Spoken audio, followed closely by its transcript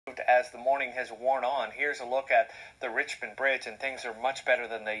as the morning has worn on. Here's a look at the Richmond Bridge, and things are much better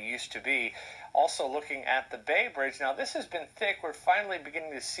than they used to be. Also looking at the Bay Bridge. Now, this has been thick. We're finally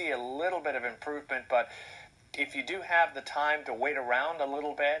beginning to see a little bit of improvement, but if you do have the time to wait around a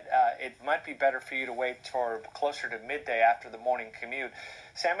little bit, it might be better for you to wait for closer to midday after the morning commute.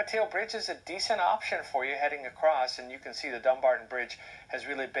 San Mateo Bridge is a decent option for you heading across, and you can see the Dumbarton Bridge has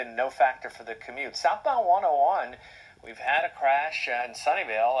really been no factor for the commute. Southbound 101, we've had a crash in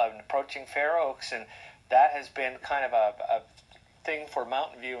Sunnyvale approaching Fair Oaks, and that has been kind of a thing for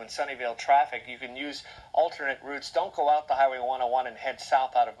Mountain View and Sunnyvale traffic. You can use alternate routes. Don't go out the Highway 101 and head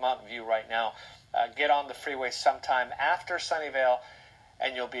south out of Mountain View right now. Get on the freeway sometime after Sunnyvale,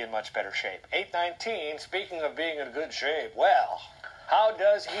 and you'll be in much better shape. 8:19, speaking of being in good shape, well, how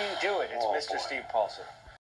does he do it? It's Mr. Steve Paulson.